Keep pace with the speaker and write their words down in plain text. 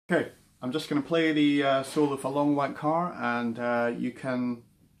Okay, I'm just going to play the solo for Long White Car, and you can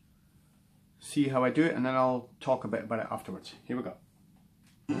see how I do it, and then I'll talk a bit about it afterwards. Here we go.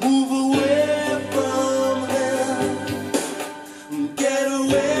 Move away from him, get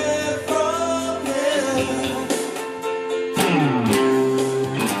away from him.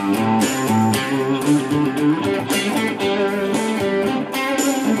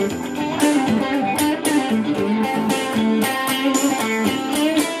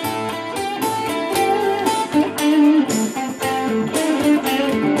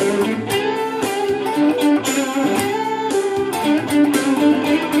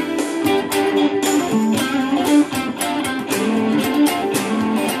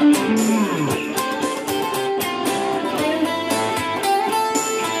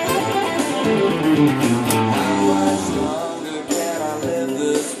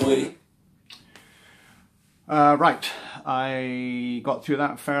 Right, I got through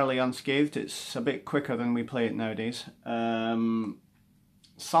that fairly unscathed. It's a bit quicker than we play it nowadays. Some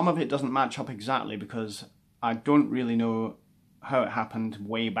of it doesn't match up exactly because I don't really know how it happened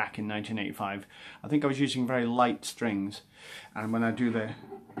way back in 1985. I think I was using very light strings, and when I do the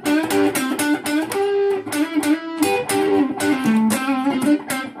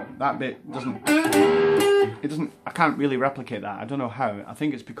that bit doesn't, I can't really replicate that. I don't know how. I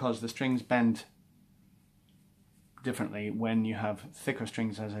think it's because the strings bend differently when you have thicker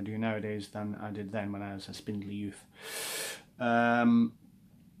strings, as I do nowadays, than I did then when I was a spindly youth.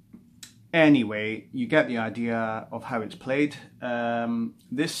 Anyway, you get the idea of how it's played.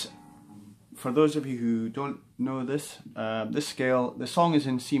 This, for those of you who don't know this, this scale, the song is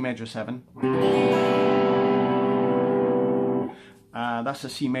in C major 7. That's a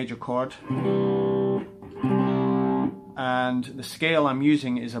C major chord. And the scale I'm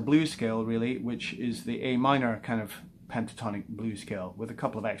using is a blues scale, really, which is the A minor kind of pentatonic blues scale with a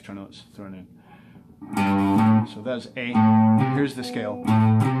couple of extra notes thrown in. So there's A. Here's the scale.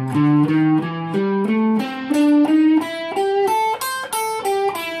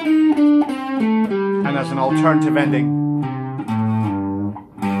 And as an alternative ending.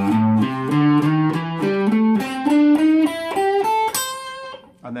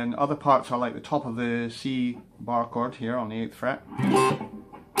 And then other parts are like the top of the C bar chord here on the 8th fret.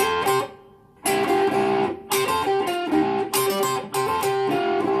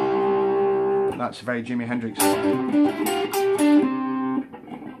 That's very Jimi Hendrix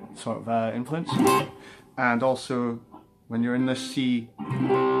sort of influence. And also when you're in this C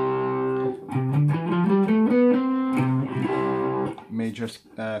major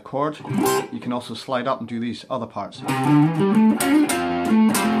chord, you can also slide up and do these other parts,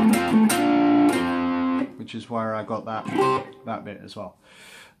 which is where I got that bit as well.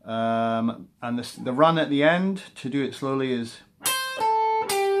 And the run at the end, to do it slowly, is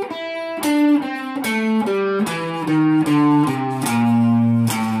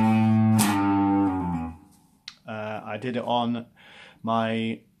I did it on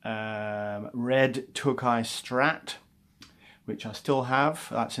my red Tokai Strat, which I still have.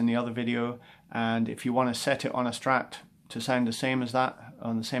 That's in the other video. And if you want to set it on a Strat to sound the same as that,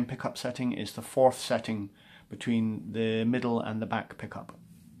 on the same pickup setting, is the 4th setting between the middle and the back pickup.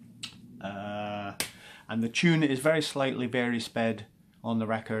 And the tune is very slightly vari-sped on the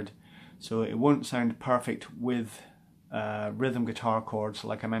record, so it won't sound perfect with rhythm guitar chords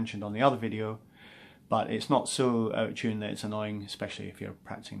like I mentioned on the other video, but it's not so out of tune that it's annoying, especially if you're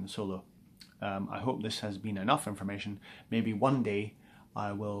practicing the solo. I hope this has been enough information. Maybe one day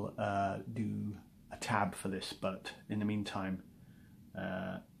I will do a tab for this, but in the meantime,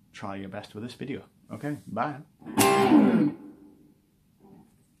 try your best with this video. Okay, bye.